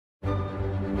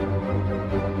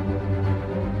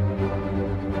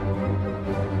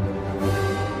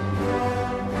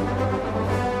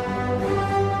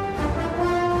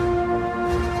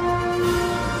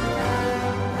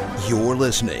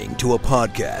listening to a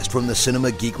podcast from the Cinema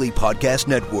Geekly Podcast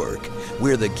Network.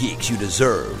 We're the geeks you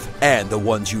deserve and the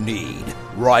ones you need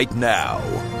right now.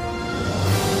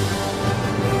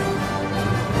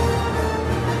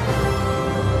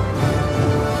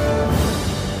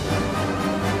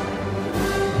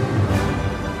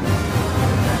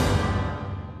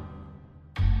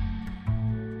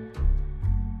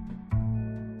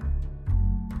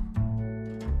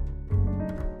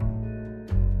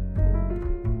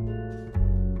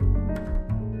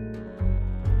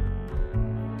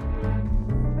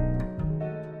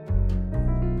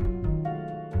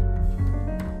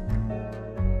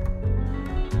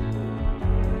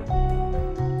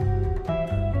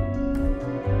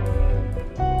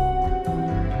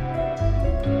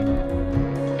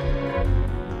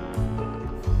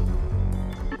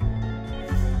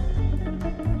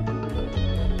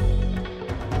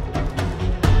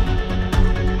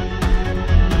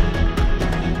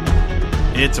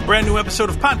 It's a brand new episode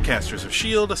of Podcasters of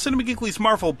S.H.I.E.L.D., a Cinema Geekly's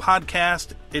Marvel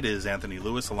podcast. It is Anthony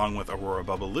Lewis along with Aurora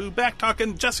Bubbaloo back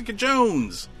talking Jessica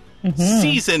Jones.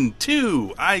 Season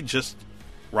 2. I just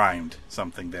rhymed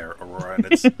something there, Aurora, and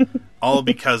it's all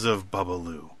because of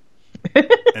Bubbaloo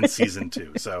and Season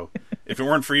 2. So if it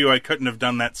weren't for you, I couldn't have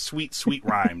done that sweet, sweet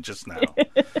rhyme just now.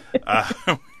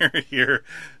 We're here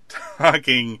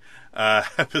talking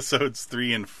episodes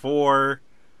 3 and 4.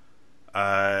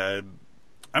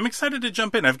 I'm excited to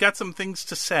jump in. I've got some things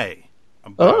to say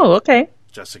about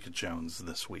Jessica Jones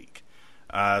this week.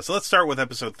 So let's start with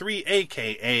episode 3,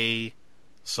 a.k.a.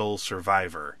 Soul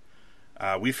Survivor.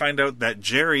 We find out that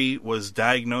Jerry was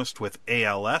diagnosed with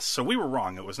ALS, so we were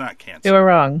wrong. It was not cancer. You were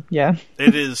wrong, yeah.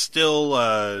 It is still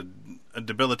a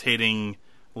debilitating,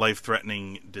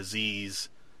 life-threatening disease.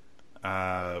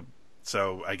 So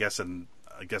I guess in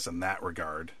that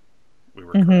regard, we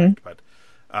were correct, but...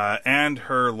 and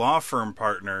her law firm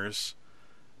partners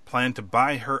plan to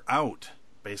buy her out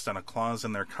based on a clause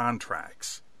in their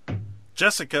contracts.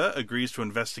 Jessica agrees to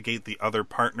investigate the other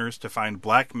partners to find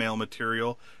blackmail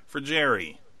material for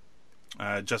Jerry.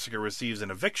 Jessica receives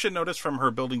an eviction notice from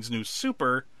her building's new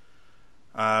super,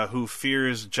 who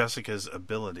fears Jessica's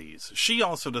abilities. She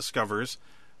also discovers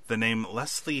the name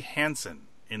Leslie Hansen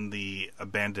in the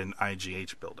abandoned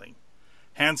IGH building.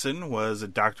 Hansen was a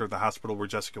doctor at the hospital where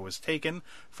Jessica was taken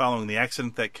following the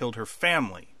accident that killed her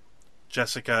family.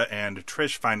 Jessica and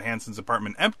Trish find Hansen's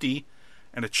apartment empty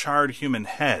and a charred human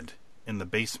head in the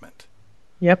basement.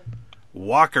 Yep.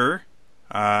 Walker,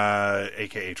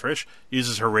 a.k.a. Trish,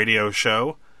 uses her radio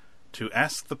show to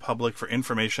ask the public for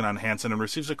information on Hansen and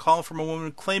receives a call from a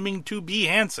woman claiming to be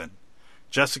Hansen.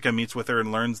 Jessica meets with her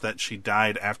and learns that she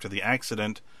died after the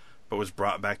accident but was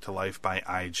brought back to life by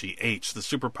IGH. The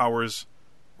superpowers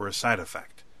were a side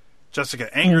effect. Jessica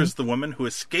angers the woman who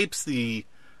escapes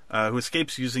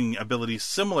using abilities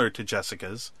similar to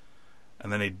Jessica's,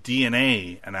 and then a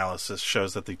DNA analysis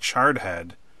shows that the charred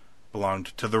head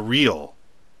belonged to the real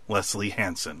Leslie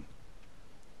Hansen.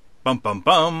 Bum bum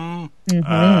bum.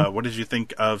 What did you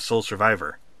think of Soul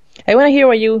Survivor? I want to hear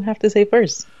what you have to say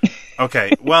first.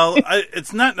 Okay, well,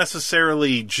 it's not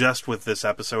necessarily just with this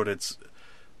episode. It's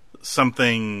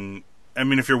something... I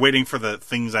mean, if you're waiting for the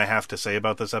things I have to say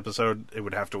about this episode, it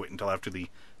would have to wait until after the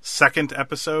second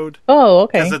episode. Oh,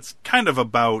 okay. Because it's kind of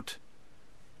about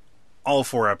all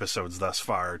 4 episodes thus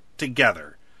far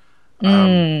together.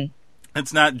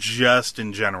 It's not just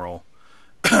in general,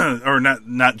 or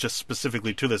not just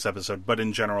specifically to this episode, but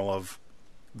in general of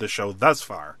the show thus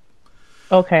far.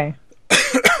 Okay.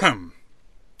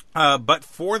 But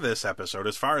for this episode,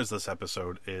 as far as this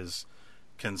episode is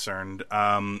concerned,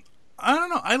 I don't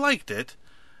know. I liked it.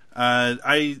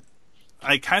 I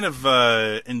kind of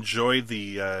enjoyed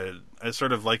the... I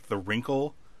sort of like the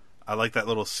wrinkle. I like that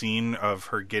little scene of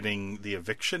her getting the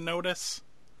eviction notice.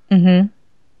 And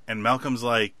Malcolm's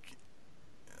like...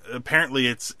 Apparently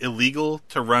it's illegal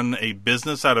to run a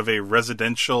business out of a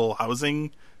residential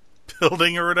housing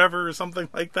building or whatever, or something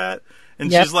like that.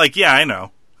 And she's like, yeah, I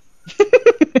know.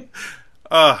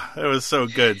 Oh, it was so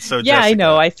good. So yeah, Jessica, I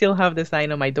know. I still have the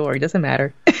sign on my door. It doesn't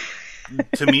matter.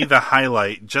 To me, the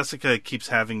highlight, Jessica keeps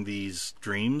having these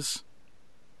dreams,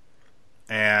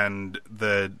 and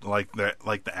the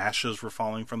ashes were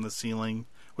falling from the ceiling.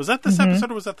 Was that this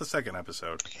episode or was that the second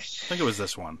episode? I think it was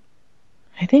this one.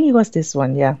 I think it was this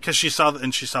one, yeah. Because she saw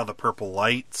the purple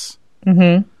lights.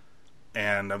 And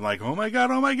I'm like, oh my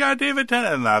god, David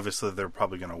Tennant. And obviously they're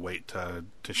probably going to wait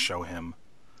to show him.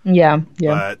 Yeah.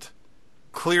 But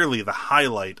clearly the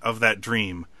highlight of that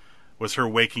dream was her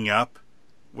waking up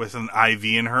with an IV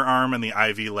in her arm, and the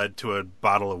IV led to a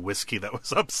bottle of whiskey that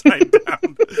was upside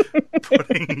down,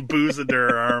 putting booze into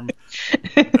her arm.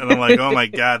 And I'm like, oh my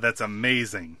God, that's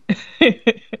amazing.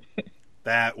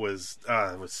 That was,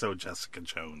 it was so Jessica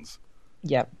Jones.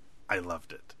 Yep. I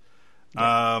loved it.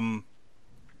 Yep.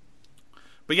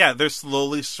 But yeah, they're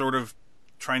slowly sort of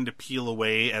trying to peel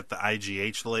away at the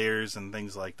IGH layers and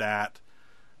things like that.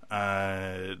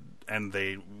 And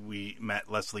we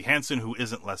met Leslie Hansen, who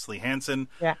isn't Leslie Hansen.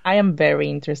 Yeah, I am very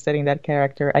interested in that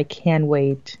character. I can't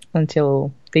wait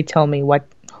until they tell me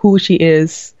who she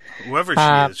is. Whoever she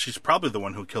is, she's probably the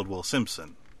one who killed Will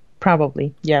Simpson.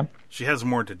 Probably, yeah. She has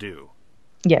more to do.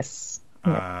 Yes.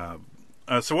 So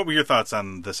what were your thoughts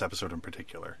on this episode in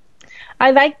particular?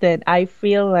 I liked it. I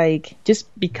feel like just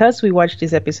because we watched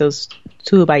these episodes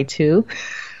 2 by 2,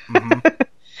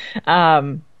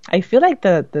 I feel like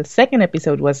the second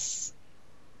episode was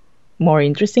more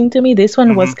interesting to me. This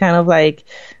one was kind of like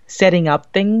setting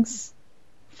up things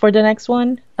for the next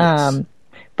one. Yes.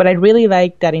 But I really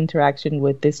like that interaction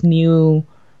with this new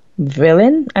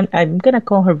villain. I'm going to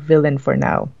call her villain for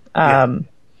now.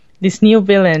 This new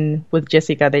villain with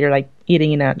Jessica, they're like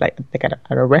eating in at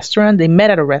a restaurant. They met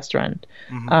at a restaurant.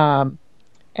 And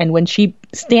when she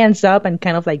stands up and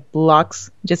kind of like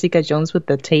blocks Jessica Jones with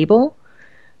the table,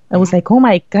 I was like, oh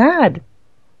my God,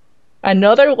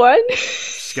 another one?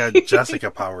 She's got Jessica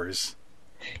powers.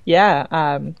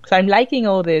 Yeah. So I'm liking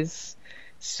all these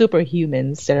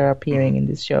superhumans that are appearing in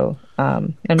this show.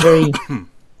 I'm very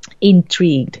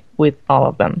intrigued with all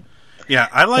of them. Yeah,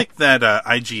 I like that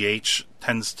IGH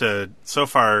tends to, so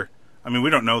far, I mean, we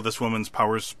don't know this woman's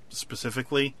powers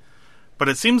specifically, but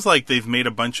it seems like they've made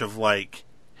a bunch of, like,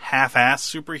 half-ass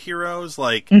superheroes.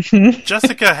 Like,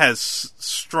 Jessica has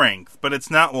strength, but it's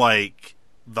not like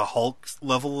the Hulk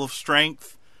level of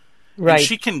strength. Right. And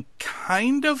she can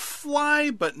kind of fly,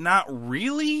 but not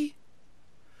really.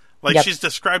 Like, she's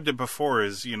described it before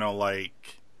as, you know,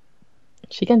 like...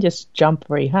 She can just jump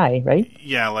very high, right?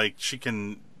 Yeah, like, she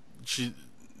can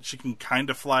kind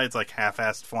of fly. It's like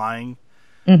half-assed flying.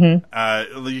 You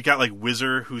got, like,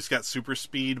 Whizzer, who's got super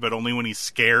speed, but only when he's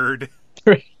scared.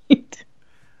 Right.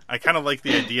 I kind of like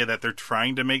the idea that they're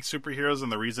trying to make superheroes,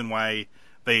 and the reason why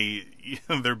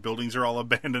their buildings are all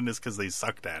abandoned is because they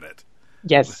sucked at it.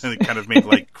 Yes. They kind of made,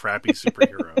 like, crappy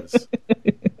superheroes.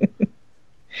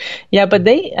 Yeah, but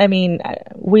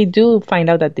we do find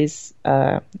out that this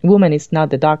woman is not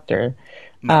the doctor.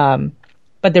 No.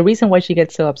 But the reason why she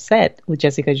gets so upset with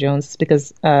Jessica Jones is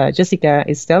because Jessica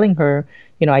is telling her,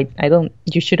 you know,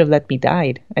 you should have let me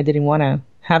die. I didn't want to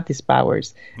have these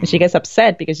powers. And she gets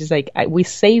upset because she's like, we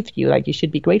saved you. Like, you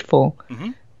should be grateful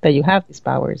that you have these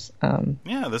powers.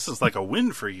 Yeah, this is like a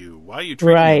win for you. Why are you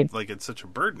treating it like it's such a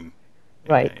burden?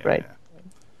 Right.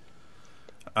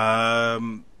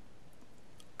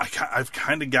 I've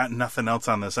kind of got nothing else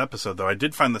on this episode, though. I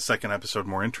did find the second episode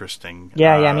more interesting.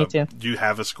 Yeah, me too. Do you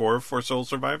have a score for Soul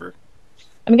Survivor?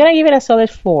 I'm going to give it a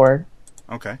solid 4.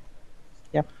 Okay.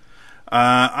 Yeah.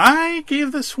 I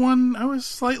gave this one, I was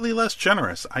slightly less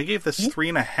generous. I gave this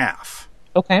 3.5.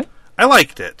 Okay. I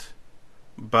liked it,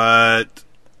 but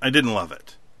I didn't love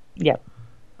it. Yeah.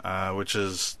 Which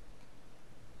is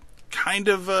kind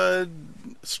of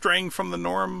straying from the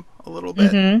norm a little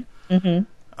bit.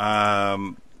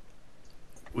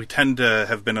 We tend to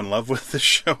have been in love with this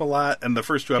show a lot, and the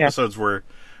first 2 episodes were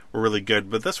really good,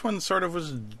 but this one sort of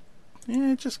was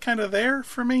just kind of there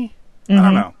for me. I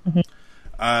don't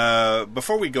know.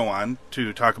 Before we go on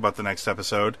to talk about the next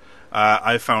episode,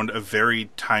 I found a very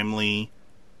timely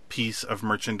piece of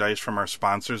merchandise from our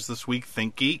sponsors this week,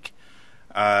 ThinkGeek.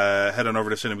 Head on over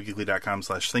to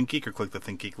cinemageekly.com/ThinkGeek or click the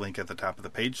ThinkGeek link at the top of the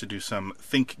page to do some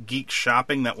ThinkGeek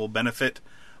shopping that will benefit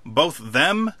both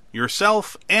them,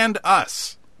 yourself, and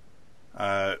us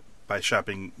by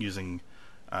shopping using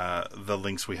the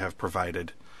links we have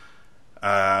provided.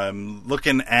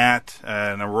 Looking at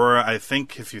an Aurora, I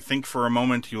think if you think for a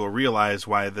moment, you will realize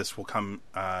why this will come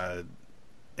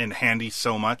in handy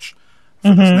so much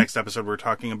for this next episode we're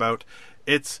talking about.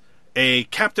 It's a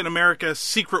Captain America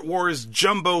Secret Wars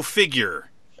jumbo figure,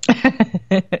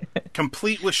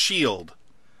 complete with shield.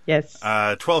 Yes.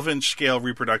 12-inch scale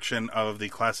reproduction of the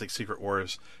classic Secret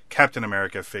Wars Captain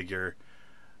America figure.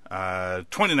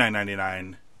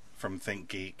 $29.99 from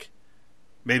ThinkGeek.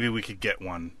 Maybe we could get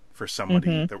one for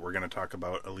somebody that we're going to talk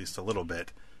about at least a little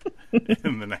bit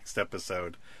in the next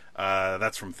episode.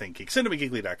 That's from ThinkGeek.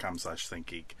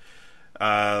 cinemageekly.com/ThinkGeek.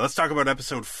 Let's talk about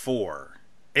episode 4,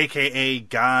 a.k.a.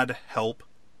 God Help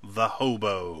the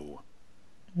Hobo.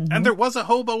 And there was a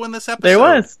hobo in this episode.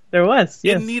 There was,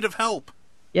 yes. In need of help.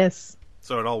 Yes.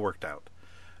 So it all worked out.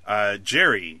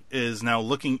 Jerry is now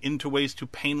looking into ways to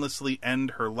painlessly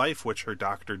end her life, which her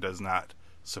doctor does not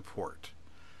support.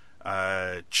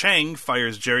 Chang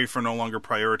fires Jerry for no longer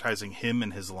prioritizing him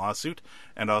in his lawsuit,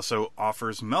 and also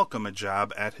offers Malcolm a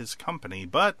job at his company,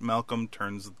 but Malcolm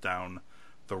turns down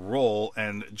the role,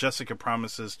 and Jessica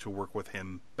promises to work with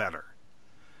him better.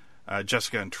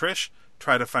 Jessica and Trish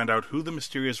try to find out who the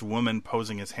mysterious woman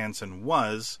posing as Hanson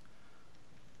was.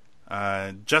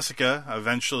 Jessica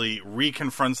eventually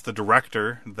reconfronts the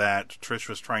director that Trish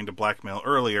was trying to blackmail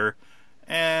earlier,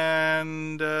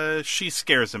 and she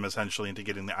scares him essentially into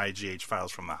getting the IGH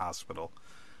files from the hospital.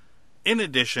 In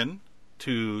addition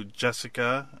to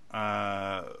Jessica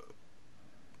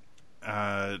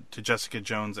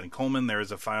Jones and Coleman, there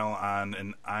is a file on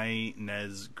an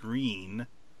Inez Green,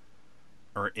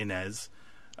 or Inez.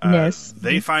 Yes.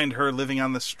 They find her living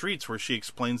on the streets, where she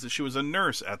explains that she was a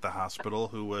nurse at the hospital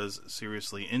who was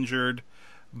seriously injured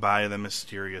by the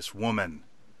mysterious woman.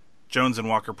 Jones and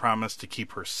Walker promise to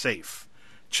keep her safe.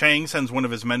 Chang sends one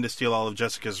of his men to steal all of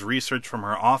Jessica's research from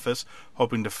her office,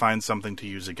 hoping to find something to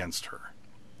use against her.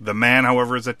 The man,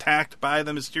 however, is attacked by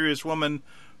the mysterious woman,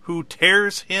 who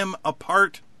tears him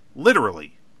apart,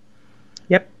 literally.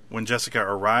 Yep. When Jessica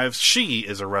arrives, she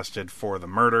is arrested for the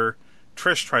murder.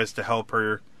 Trish tries to help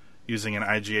her using an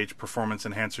IGH performance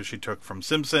enhancer she took from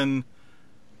Simpson.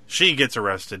 She gets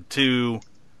arrested too,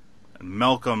 and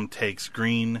Malcolm takes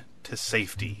Green to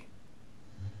safety.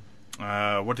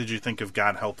 What did you think of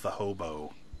God Help the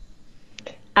Hobo?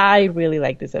 I really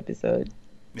like this episode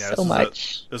so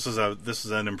much. This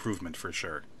is an improvement for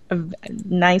sure. A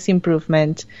nice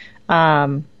improvement.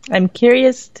 I'm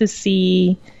curious to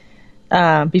see.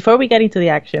 Before we get into the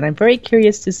action, I'm very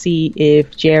curious to see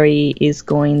if Jerry is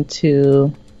going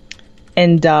to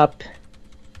end up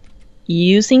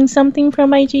using something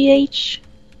from IGH.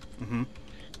 Mm-hmm.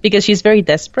 Because she's very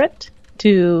desperate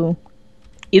to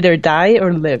either die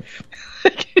or live.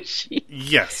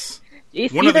 Yes.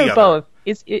 It's one or the either other.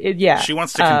 Both. Yeah. She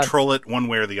wants to control it one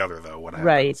way or the other, though. What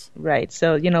happens? Right.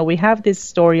 So, we have this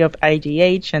story of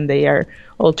IGH, and they are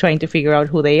all trying to figure out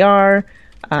who they are.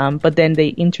 But then they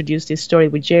introduce this story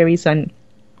with Jerry, so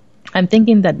I'm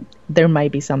thinking that there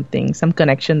might be some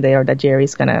connection there, that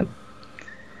Jerry's gonna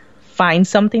find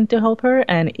something to help her,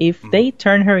 and if they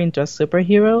turn her into a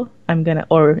superhero,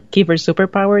 or give her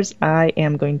superpowers, I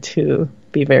am going to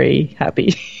be very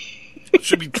happy. It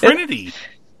should be Trinity.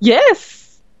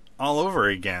 Yes. All over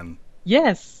again.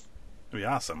 Yes. It'd be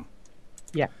awesome.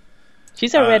 Yeah.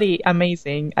 She's already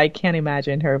amazing. I can't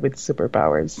imagine her with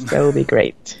superpowers. That would be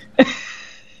great.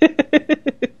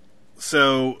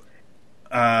 So,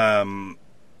 in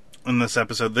this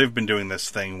episode, they've been doing this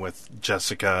thing with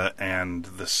Jessica and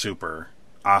the super,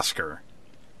 Oscar.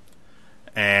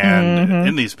 And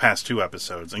in these past two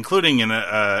episodes, including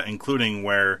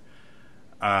where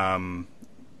the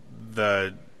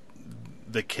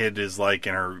kid is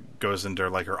goes into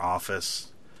her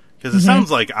office, because it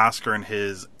sounds like Oscar and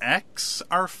his ex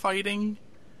are fighting,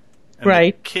 and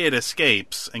right. The kid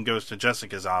escapes and goes to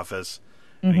Jessica's office,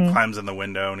 and he climbs in the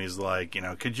window, and he's like,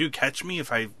 could you catch me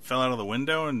if I fell out of the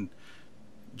window? And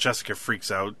Jessica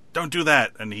freaks out, don't do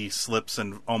that, and he slips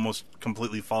and almost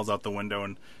completely falls out the window,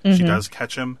 and she does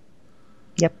catch him.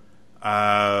 Yep.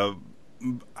 I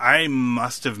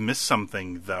must have missed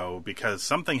something, though, because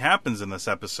something happens in this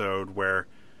episode where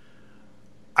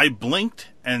I blinked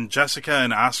and Jessica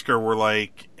and Oscar were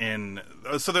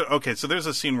so there's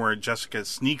a scene where Jessica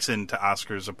sneaks into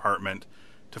Oscar's apartment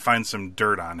to find some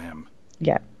dirt on him.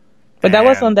 Yeah. But that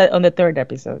was on the third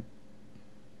episode.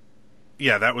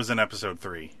 Yeah, that was in episode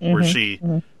 3, where she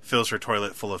fills her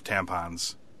toilet full of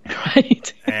tampons.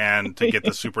 Right. And to get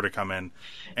the super to come in.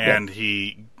 And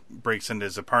he breaks into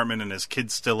his apartment, and his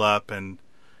kid's still up, and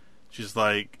she's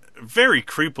like, very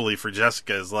creepily for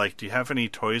Jessica, is like, do you have any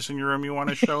toys in your room you want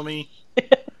to show me?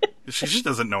 She just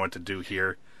doesn't know what to do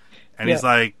here. And he's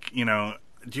like, do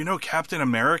you know Captain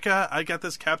America? I got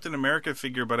this Captain America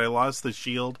figure, but I lost the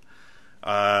shield.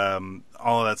 All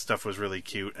of that stuff was really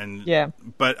cute.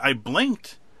 But I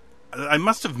blinked. I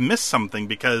must have missed something,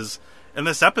 because in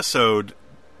this episode,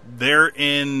 they're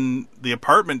in the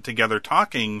apartment together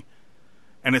talking,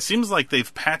 and it seems like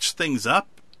they've patched things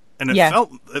up, and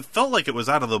it felt like it was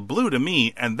out of the blue to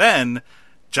me. And then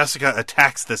Jessica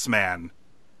attacks this man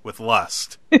with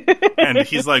lust, and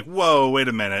he's like, "Whoa, wait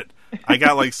a minute! I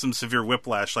got some severe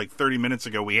whiplash 30 minutes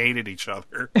ago. We hated each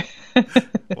other. Did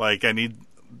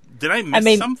I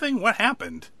miss something? What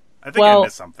happened? I think I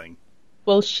missed something."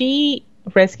 Well, she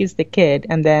rescues the kid,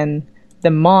 and then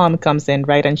the mom comes in,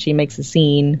 right? And she makes a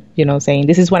scene, saying,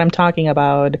 "This is what I'm talking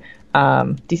about.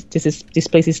 this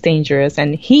place is dangerous,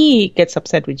 and he gets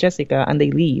upset with Jessica, and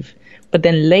they leave. But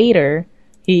then later,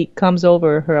 he comes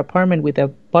over her apartment with a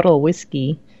bottle of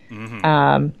whiskey,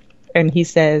 and he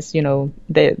says,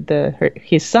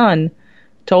 his son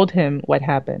told him what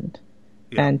happened,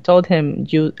 and told him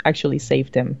you actually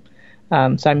saved him.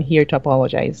 So I'm here to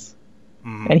apologize.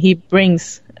 And he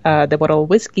brings the bottle of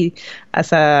whiskey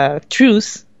as a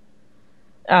truce.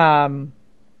 And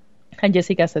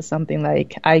Jessica says something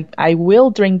like, I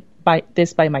will drink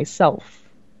this by myself,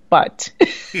 but...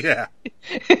 Yeah.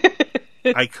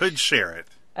 I could share it.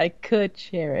 I could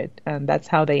share it. And that's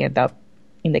how they end up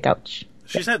in the couch.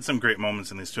 She's had some great moments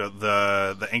in these two.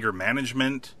 The anger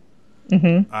management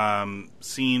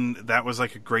scene, that was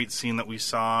like a great scene that we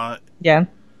saw. Yeah.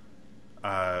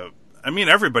 I mean,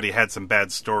 everybody had some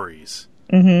bad stories.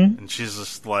 And she's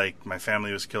just like, my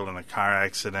family was killed in a car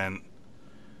accident,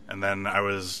 and then I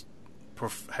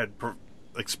had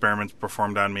experiments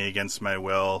performed on me against my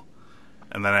will,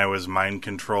 and then I was mind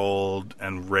controlled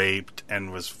and raped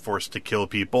and was forced to kill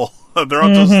people. They're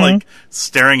all just like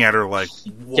staring at her like,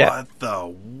 what?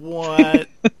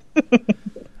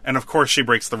 And of course she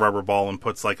breaks the rubber ball and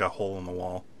puts like a hole in the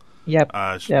wall.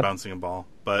 She's bouncing a ball.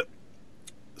 But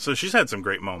so she's had some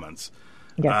great moments.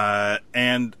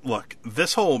 And look,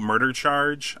 this whole murder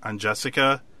charge on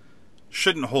Jessica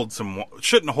shouldn't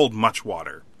hold much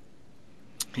water.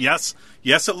 Yes,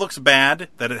 it looks bad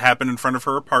that it happened in front of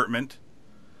her apartment.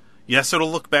 Yes,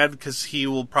 it'll look bad because he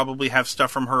will probably have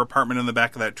stuff from her apartment in the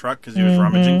back of that truck because he was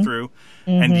rummaging through.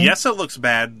 And yes, it looks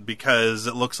bad because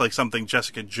it looks like something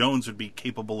Jessica Jones would be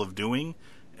capable of doing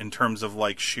in terms of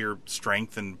like sheer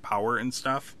strength and power and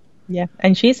stuff. Yeah,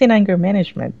 and she's in anger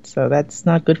management, so that's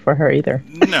not good for her either.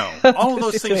 No, all of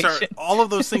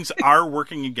those things are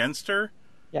working against her.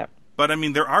 Yeah. But I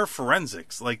mean, there are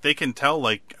forensics. Like they can tell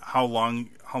like how long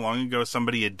ago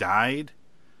somebody had died,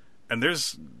 and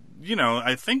there's,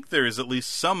 I think there's at least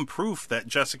some proof that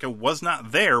Jessica was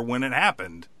not there when it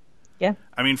happened. Yeah.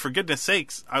 I mean, for goodness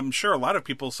sakes, I'm sure a lot of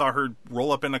people saw her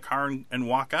roll up in a car and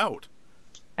walk out.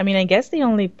 I mean, I guess the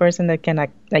only person that can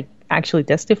actually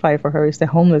testify for her is the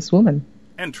homeless woman.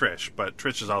 And Trish, but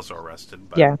Trish is also arrested.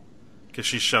 Yeah. Because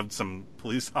she shoved some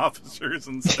police officers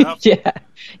and stuff. Yeah,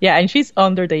 and she's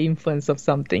under the influence of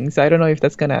something, so I don't know if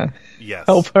that's going to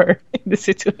help her in the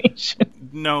situation.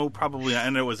 No, probably not,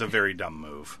 and it was a very dumb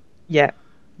move. Yeah.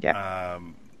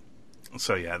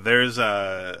 So yeah, there's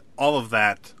all of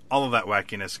that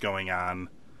wackiness going on.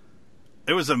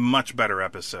 It was a much better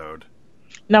episode.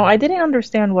 No, I didn't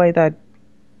understand why that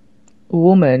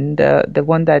woman, the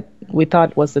one that we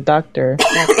thought was the doctor,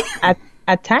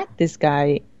 attacked this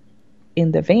guy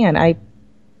in the van. I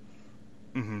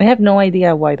have no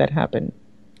idea why that happened.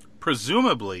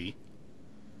 Presumably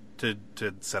to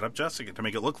set up Jessica, to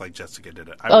make it look like Jessica did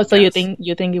it. So you think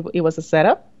it was a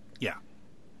setup? Yeah.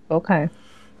 Okay.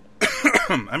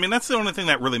 I mean, that's the only thing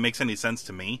that really makes any sense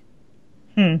to me.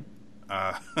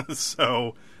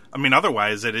 So, I mean,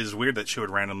 otherwise, it is weird that she would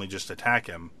randomly just attack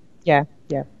him. Yeah.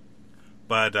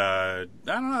 But, I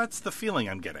don't know, that's the feeling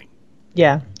I'm getting.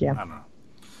 Yeah. I don't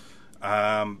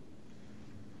know.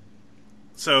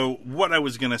 So, what I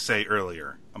was going to say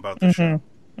earlier about the show.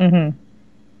 We're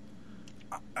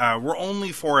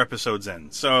only 4 episodes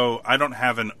in, so I don't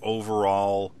have an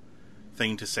overall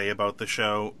thing to say about the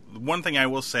show. One thing I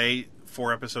will say,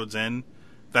 4 episodes in,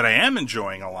 that I am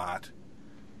enjoying a lot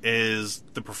is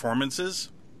the performances,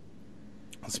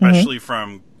 especially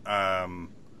from of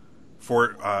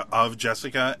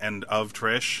Jessica and of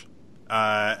Trish,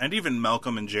 and even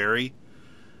Malcolm and Jerry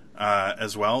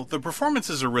as well. The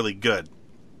performances are really good.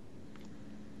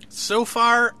 So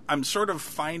far, I'm sort of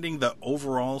finding the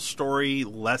overall story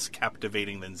less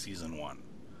captivating than season 1.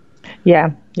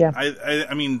 Yeah.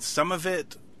 I mean, some of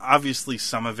it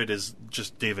is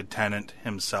just David Tennant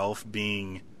himself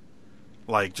being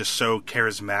like just so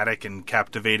charismatic and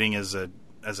captivating as a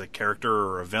character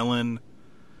or a villain.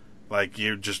 Like,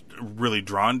 you're just really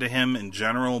drawn to him in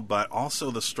general, but also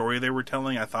the story they were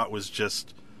telling I thought was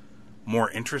just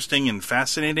more interesting and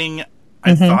fascinating.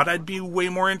 I thought I'd be way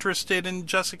more interested in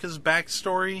Jessica's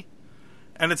backstory,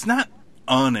 and it's not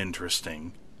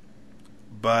uninteresting,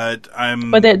 but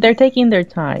they're taking their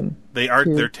time.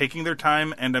 They're taking their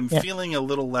time, and I'm feeling a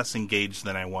little less engaged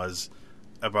than I was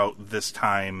about this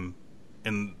time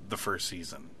in the first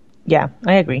season. Yeah,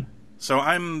 I agree. So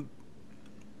I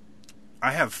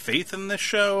have faith in this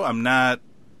show. I'm not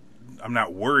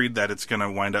worried that it's going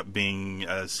to wind up being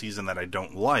a season that I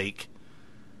don't like.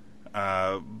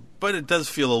 But it does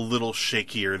feel a little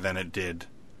shakier than it did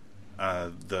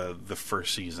the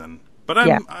first season. But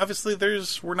obviously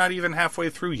we're not even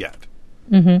halfway through yet.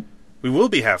 We will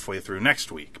be halfway through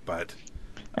next week, but...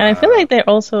 And I feel like they're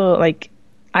also, like...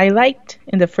 I liked,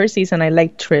 in the first season, I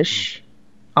liked Trish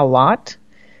a lot.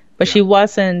 But she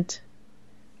wasn't...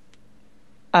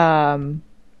 she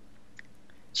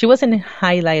wasn't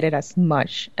highlighted as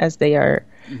much as they are...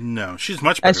 No, she's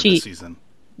much better this season.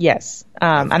 Yes.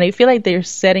 And I feel like they're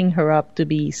setting her up to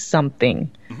be something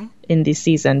in this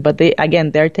season. But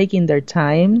they're taking their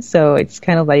time. So it's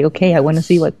kind of like, okay, I want to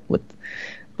see what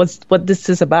this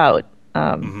is about.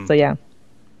 So, yeah.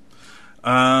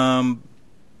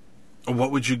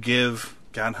 What would you give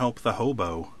God Help the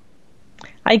Hobo?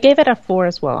 I gave it a 4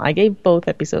 as well. I gave both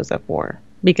episodes a 4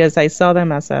 because I saw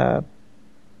them as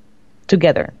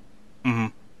together. Mm-hmm.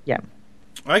 Yeah.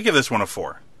 I give this one a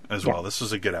 4 as well. This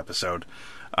was a good episode.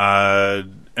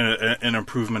 An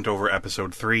improvement over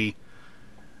episode 3.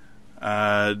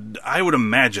 I would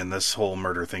imagine this whole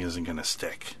murder thing isn't going to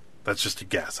stick. That's just a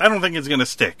guess. I don't think it's going to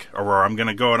stick, Aurora. I'm going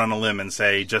to go out on a limb and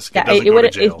say Jessica doesn't go to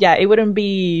jail. It wouldn't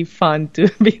be fun to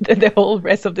be the whole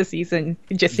rest of the season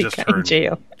Jessica in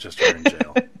jail. Just her in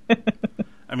jail.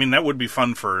 I mean, that would be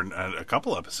fun for a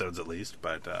couple episodes at least,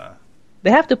 but...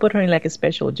 They have to put her in like a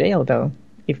special jail, though,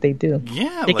 if they do.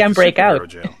 Yeah, they can break out.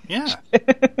 Jail. Yeah.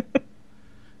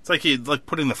 It's like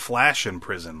putting the Flash in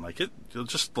prison. Like, it'll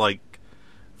just, like,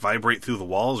 vibrate through the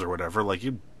walls or whatever. Like,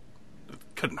 you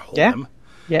couldn't hold him.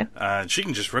 Yeah. She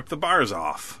can just rip the bars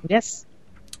off. Yes.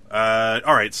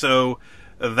 All right, so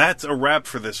that's a wrap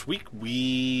for this week.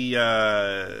 We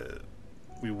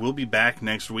will be back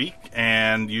next week,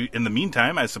 and in the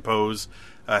meantime, I suppose,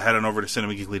 head on over to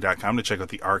cinemageekly.com to check out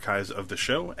the archives of the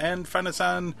show, and find us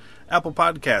on Apple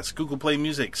Podcasts, Google Play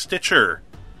Music, Stitcher.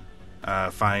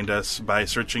 Find us by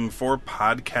searching for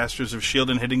Podcasters of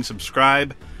S.H.I.E.L.D. and hitting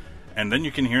subscribe. And then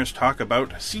you can hear us talk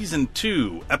about Season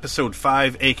 2, Episode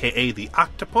 5, a.k.a. The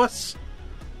Octopus,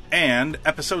 and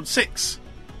Episode 6,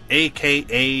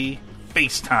 a.k.a.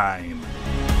 FaceTime.